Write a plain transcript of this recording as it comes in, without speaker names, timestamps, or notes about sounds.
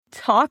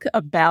Talk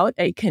about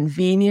a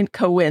convenient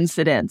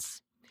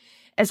coincidence.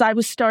 As I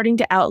was starting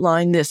to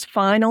outline this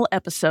final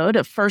episode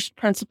of First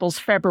Principles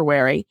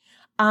February,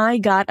 I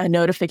got a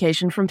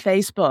notification from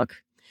Facebook.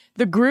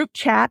 The group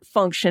chat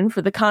function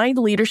for the Kind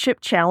Leadership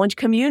Challenge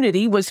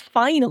community was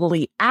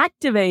finally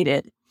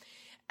activated.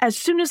 As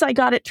soon as I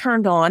got it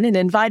turned on and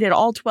invited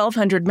all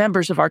 1,200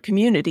 members of our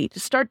community to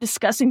start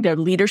discussing their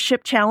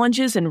leadership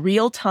challenges in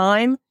real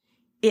time,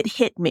 it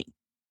hit me.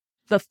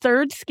 The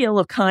third skill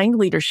of kind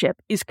leadership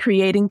is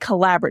creating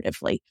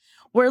collaboratively,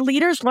 where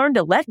leaders learn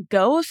to let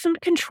go of some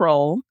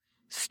control,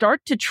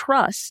 start to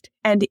trust,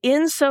 and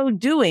in so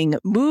doing,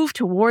 move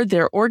toward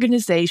their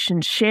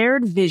organization's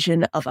shared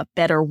vision of a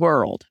better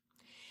world.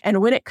 And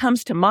when it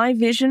comes to my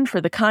vision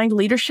for the Kind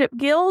Leadership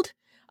Guild,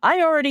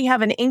 I already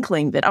have an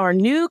inkling that our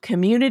new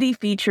community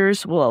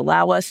features will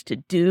allow us to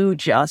do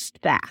just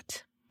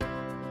that.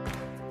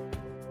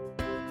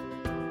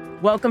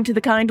 Welcome to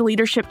the Kind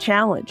Leadership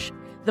Challenge,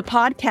 the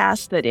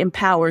podcast that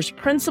empowers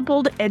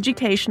principled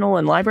educational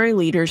and library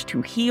leaders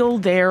to heal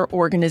their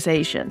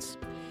organizations.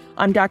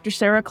 I'm Dr.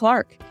 Sarah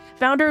Clark,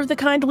 founder of the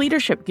Kind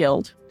Leadership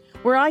Guild,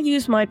 where I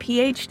use my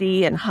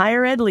PhD in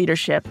higher ed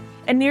leadership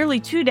and nearly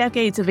 2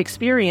 decades of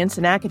experience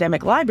in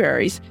academic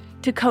libraries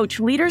to coach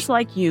leaders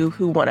like you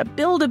who want to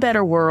build a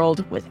better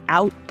world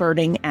without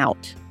burning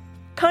out.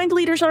 Kind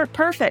leaders aren't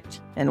perfect,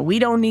 and we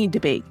don't need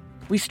to be.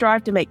 We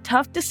strive to make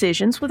tough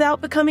decisions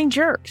without becoming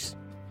jerks.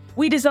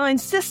 We design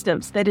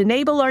systems that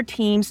enable our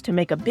teams to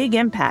make a big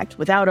impact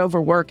without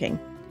overworking.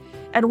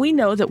 And we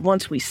know that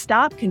once we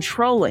stop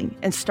controlling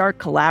and start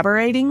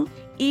collaborating,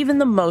 even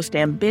the most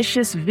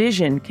ambitious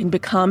vision can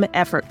become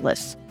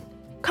effortless.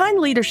 Kind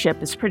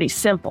leadership is pretty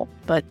simple,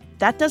 but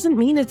that doesn't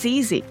mean it's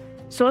easy.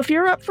 So if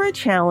you're up for a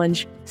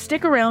challenge,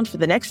 stick around for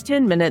the next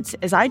 10 minutes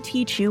as I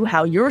teach you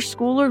how your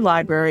school or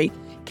library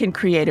can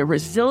create a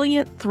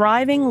resilient,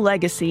 thriving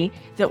legacy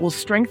that will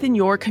strengthen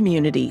your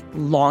community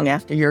long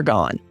after you're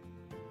gone.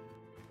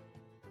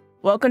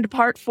 Welcome to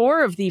Part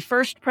 4 of the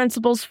First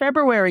Principles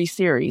February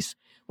series,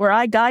 where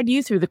I guide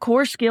you through the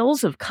core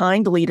skills of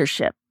kind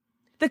leadership.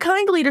 The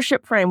Kind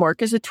Leadership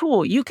Framework is a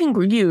tool you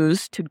can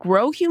use to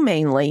grow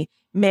humanely,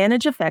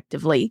 manage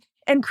effectively,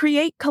 and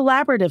create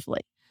collaboratively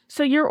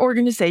so your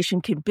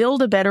organization can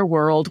build a better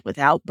world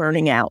without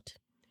burning out.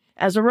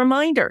 As a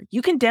reminder,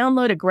 you can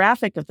download a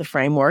graphic of the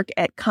framework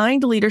at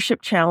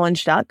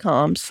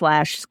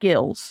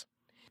kindleadershipchallenge.com/skills.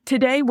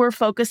 Today, we're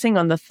focusing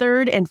on the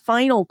third and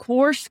final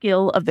core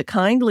skill of the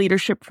Kind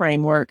Leadership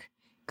Framework,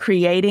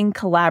 creating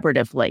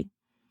collaboratively.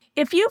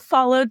 If you've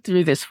followed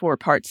through this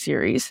 4-part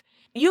series,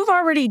 you've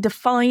already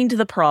defined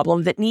the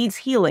problem that needs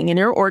healing in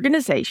your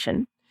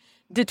organization,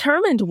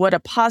 determined what a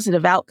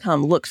positive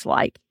outcome looks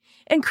like,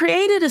 and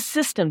created a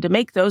system to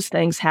make those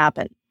things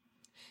happen.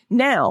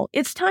 Now,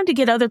 it's time to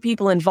get other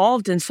people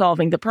involved in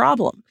solving the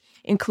problem,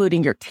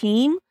 including your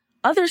team,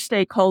 other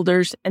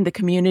stakeholders, and the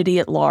community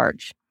at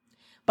large.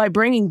 By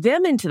bringing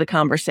them into the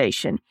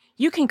conversation,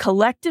 you can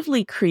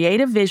collectively create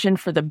a vision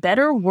for the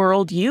better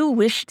world you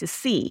wish to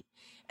see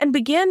and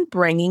begin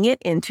bringing it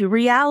into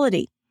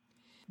reality.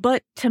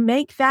 But to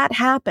make that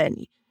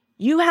happen,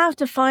 you have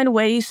to find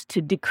ways to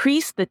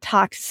decrease the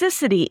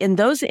toxicity in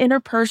those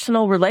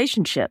interpersonal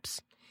relationships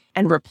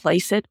and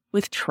replace it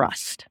with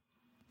trust.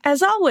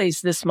 As always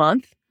this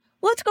month,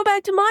 let's go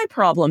back to my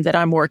problem that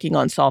I'm working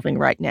on solving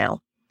right now.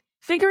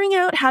 Figuring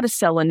out how to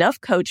sell enough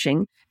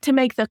coaching to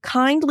make the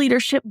Kind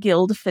Leadership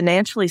Guild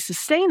financially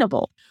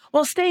sustainable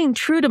while staying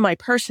true to my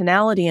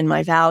personality and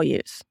my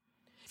values.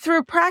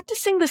 Through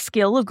practicing the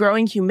skill of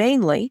growing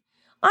humanely,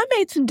 I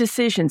made some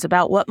decisions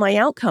about what my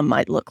outcome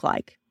might look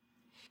like.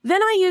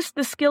 Then I used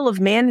the skill of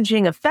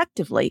managing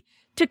effectively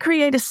to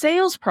create a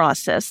sales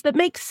process that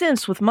makes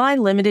sense with my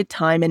limited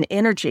time and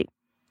energy.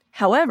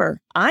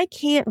 However, I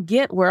can't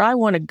get where I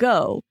want to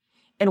go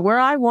and where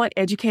I want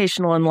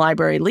educational and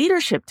library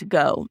leadership to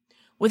go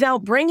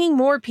without bringing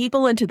more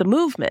people into the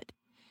movement,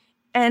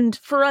 and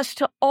for us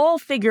to all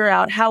figure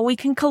out how we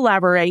can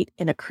collaborate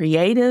in a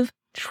creative,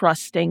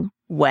 trusting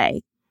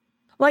way.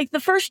 Like the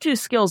first 2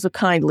 skills of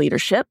kind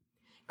leadership,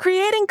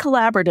 creating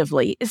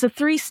collaboratively is a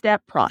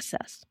 3-step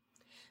process.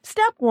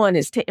 Step 1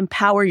 is to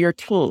empower your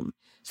team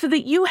so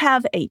that you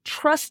have a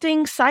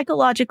trusting,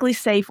 psychologically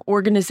safe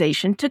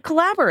organization to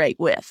collaborate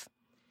with.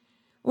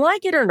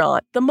 Like it or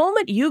not, the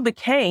moment you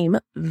became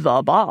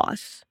the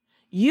boss,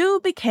 you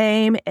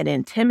became an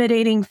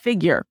intimidating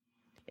figure.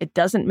 It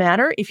doesn't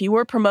matter if you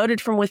were promoted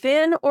from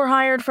within or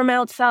hired from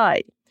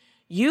outside.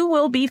 You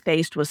will be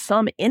faced with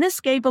some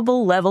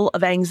inescapable level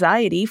of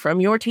anxiety from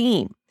your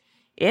team.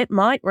 It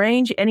might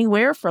range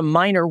anywhere from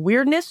minor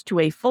weirdness to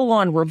a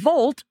full-on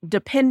revolt,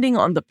 depending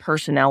on the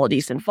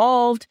personalities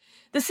involved,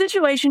 the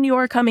situation you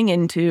are coming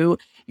into,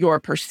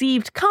 your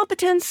perceived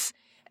competence,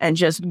 and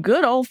just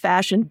good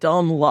old-fashioned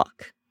dumb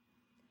luck.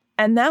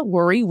 And that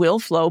worry will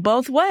flow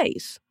both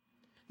ways.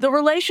 The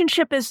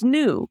relationship is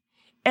new,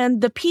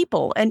 and the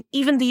people and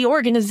even the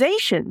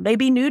organization may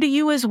be new to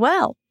you as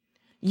well.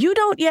 You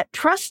don't yet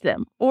trust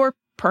them, or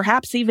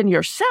perhaps even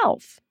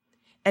yourself.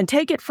 And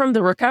take it from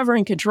the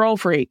recovering control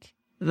freak,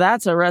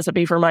 that's a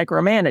recipe for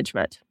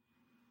micromanagement.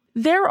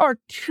 There are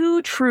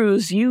two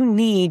truths you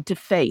need to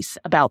face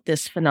about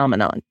this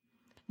phenomenon.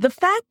 The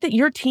fact that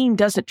your team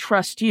doesn't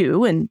trust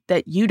you and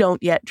that you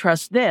don't yet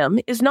trust them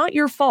is not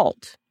your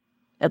fault,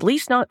 at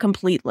least not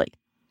completely.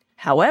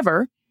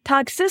 However,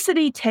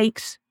 toxicity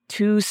takes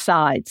two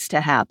sides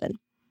to happen.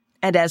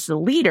 And as the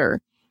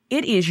leader,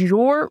 it is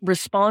your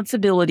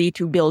responsibility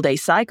to build a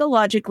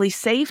psychologically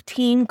safe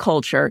team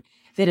culture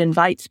that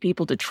invites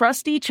people to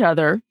trust each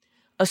other,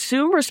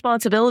 assume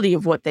responsibility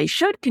of what they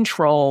should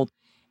control,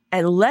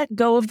 and let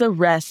go of the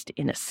rest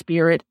in a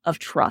spirit of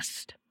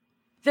trust.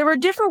 There are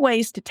different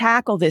ways to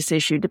tackle this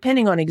issue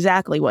depending on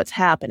exactly what's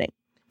happening,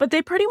 but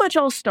they pretty much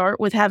all start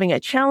with having a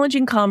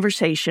challenging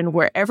conversation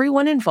where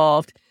everyone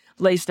involved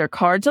lays their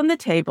cards on the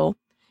table,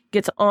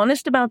 gets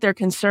honest about their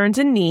concerns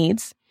and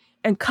needs,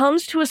 and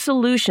comes to a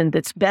solution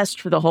that's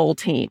best for the whole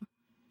team.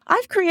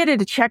 I've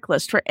created a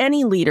checklist for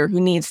any leader who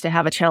needs to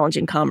have a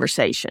challenging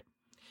conversation.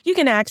 You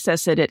can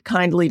access it at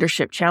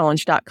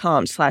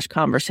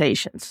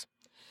kindleadershipchallenge.com/conversations.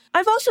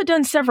 I've also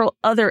done several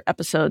other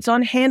episodes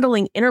on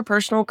handling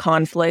interpersonal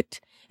conflict,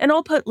 and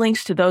I'll put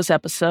links to those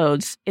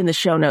episodes in the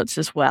show notes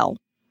as well.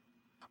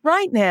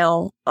 Right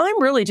now,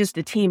 I'm really just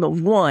a team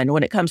of one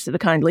when it comes to the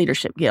Kind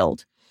Leadership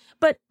Guild,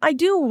 but I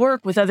do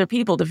work with other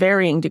people to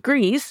varying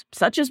degrees,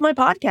 such as my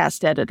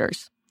podcast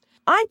editors.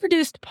 I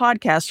produced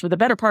podcasts for the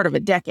better part of a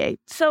decade,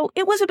 so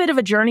it was a bit of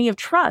a journey of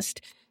trust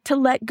to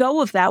let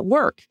go of that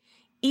work,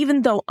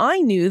 even though I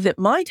knew that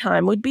my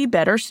time would be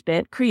better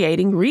spent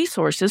creating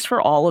resources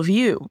for all of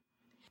you.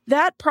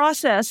 That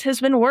process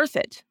has been worth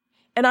it,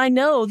 and I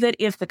know that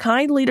if the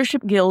Kind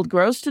Leadership Guild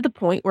grows to the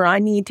point where I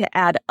need to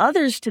add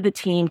others to the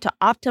team to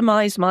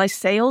optimize my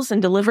sales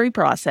and delivery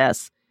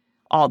process,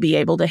 I'll be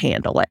able to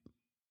handle it.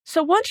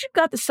 So once you've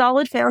got the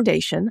solid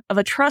foundation of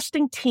a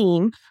trusting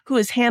team who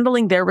is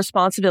handling their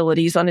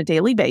responsibilities on a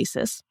daily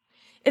basis,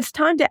 it's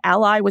time to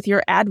ally with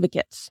your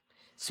advocates,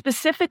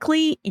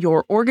 specifically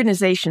your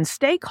organization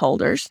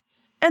stakeholders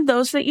and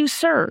those that you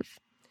serve.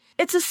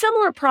 It's a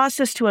similar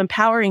process to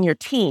empowering your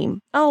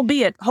team,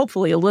 albeit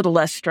hopefully a little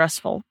less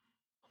stressful.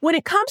 When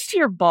it comes to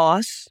your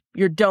boss,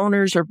 your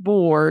donors or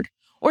board,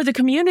 or the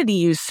community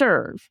you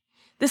serve,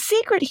 the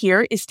secret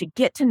here is to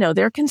get to know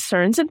their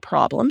concerns and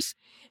problems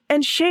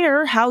and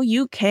share how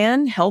you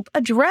can help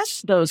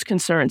address those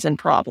concerns and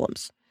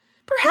problems.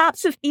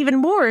 Perhaps even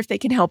more if they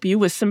can help you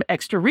with some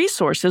extra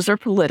resources or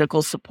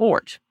political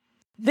support.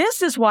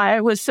 This is why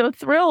I was so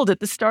thrilled at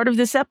the start of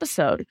this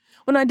episode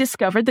when I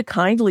discovered the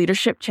Kind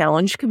Leadership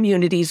Challenge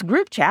community's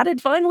group chat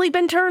had finally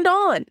been turned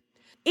on.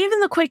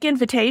 Even the quick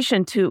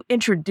invitation to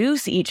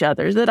introduce each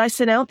other that I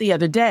sent out the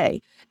other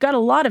day got a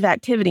lot of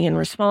activity and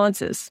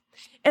responses.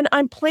 And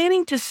I'm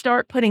planning to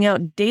start putting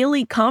out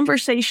daily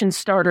conversation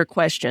starter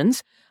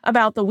questions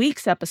about the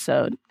week's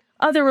episode,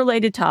 other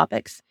related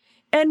topics,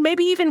 and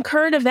maybe even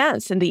current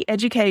events in the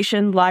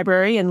education,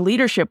 library, and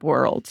leadership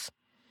worlds.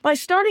 By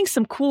starting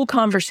some cool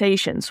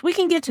conversations, we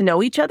can get to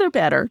know each other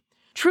better,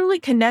 truly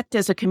connect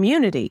as a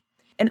community,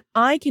 and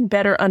I can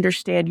better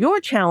understand your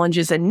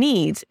challenges and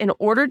needs in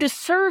order to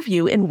serve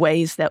you in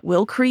ways that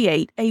will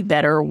create a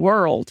better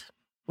world.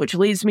 Which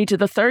leads me to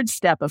the third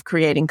step of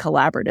creating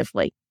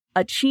collaboratively,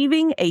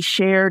 achieving a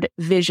shared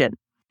vision.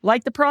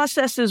 Like the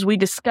processes we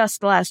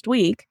discussed last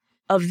week,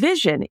 a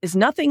vision is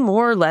nothing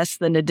more or less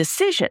than a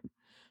decision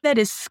that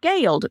is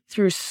scaled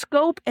through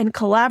scope and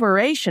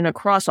collaboration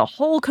across a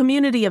whole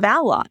community of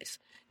allies,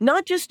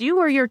 not just you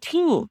or your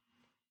team.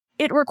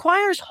 It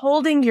requires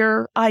holding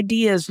your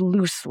ideas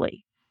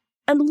loosely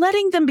and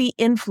letting them be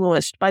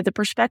influenced by the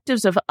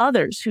perspectives of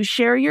others who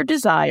share your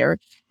desire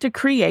to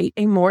create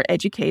a more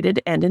educated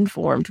and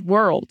informed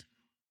world.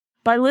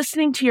 By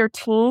listening to your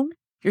team,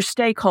 your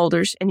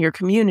stakeholders, and your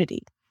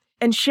community,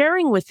 and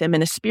sharing with them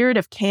in a spirit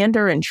of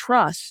candor and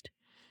trust,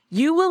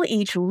 you will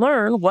each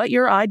learn what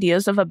your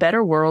ideas of a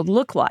better world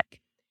look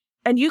like.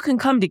 And you can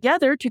come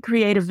together to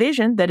create a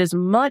vision that is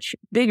much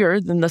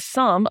bigger than the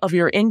sum of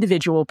your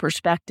individual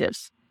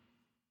perspectives.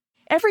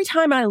 Every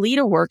time I lead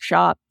a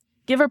workshop,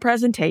 give a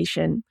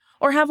presentation,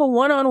 or have a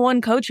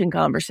one-on-one coaching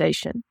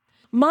conversation,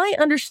 my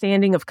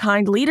understanding of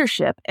kind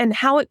leadership and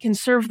how it can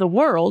serve the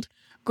world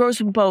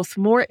grows both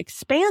more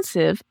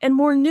expansive and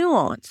more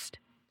nuanced.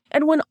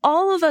 And when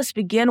all of us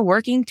begin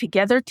working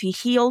together to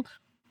heal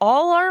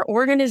all our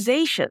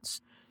organizations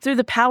through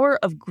the power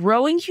of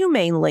growing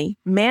humanely,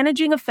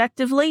 managing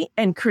effectively,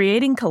 and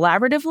creating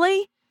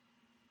collaboratively,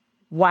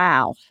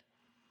 wow,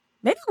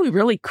 maybe we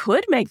really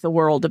could make the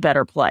world a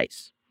better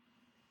place.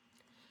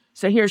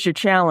 So here's your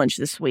challenge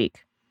this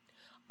week.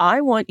 I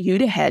want you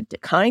to head to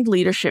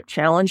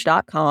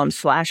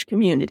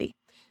kindleadershipchallenge.com/community.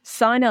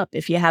 Sign up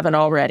if you haven't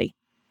already.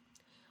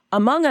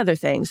 Among other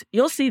things,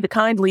 you'll see the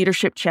Kind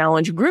Leadership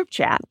Challenge group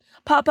chat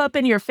pop up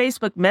in your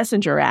Facebook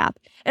Messenger app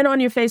and on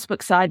your Facebook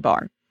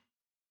sidebar.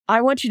 I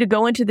want you to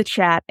go into the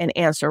chat and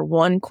answer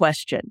one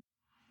question.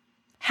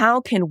 How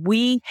can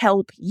we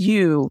help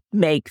you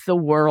make the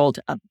world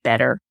a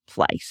better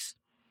place?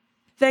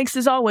 Thanks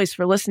as always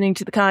for listening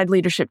to the Kind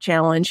Leadership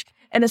Challenge,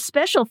 And a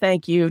special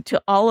thank you to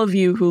all of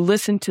you who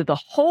listened to the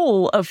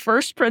whole of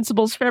First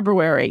Principles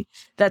February.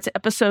 That's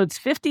episodes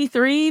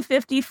 53,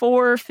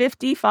 54,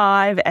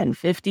 55, and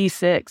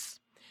 56.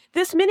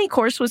 This mini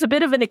course was a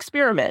bit of an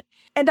experiment,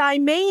 and I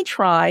may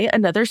try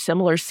another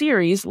similar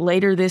series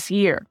later this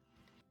year.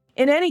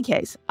 In any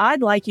case,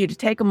 I'd like you to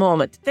take a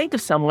moment to think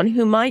of someone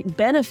who might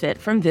benefit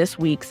from this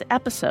week's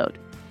episode.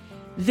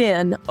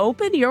 Then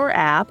open your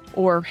app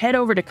or head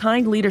over to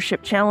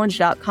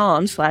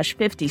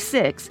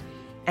kindleadershipchallenge.com/56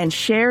 and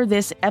share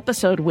this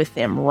episode with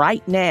them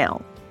right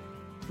now.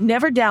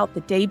 Never doubt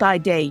that day by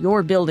day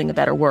you're building a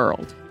better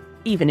world,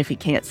 even if you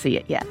can't see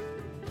it yet.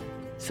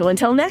 So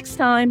until next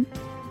time,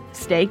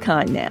 stay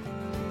kind now.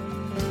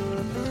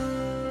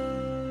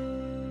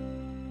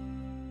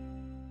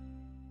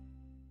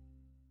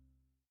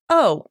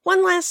 Oh,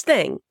 one last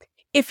thing.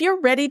 If you're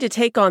ready to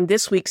take on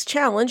this week's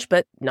challenge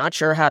but not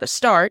sure how to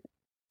start,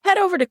 head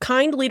over to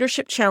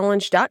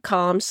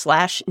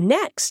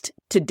kindleadershipchallenge.com/next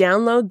to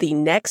download the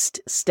Next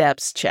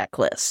Steps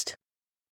checklist.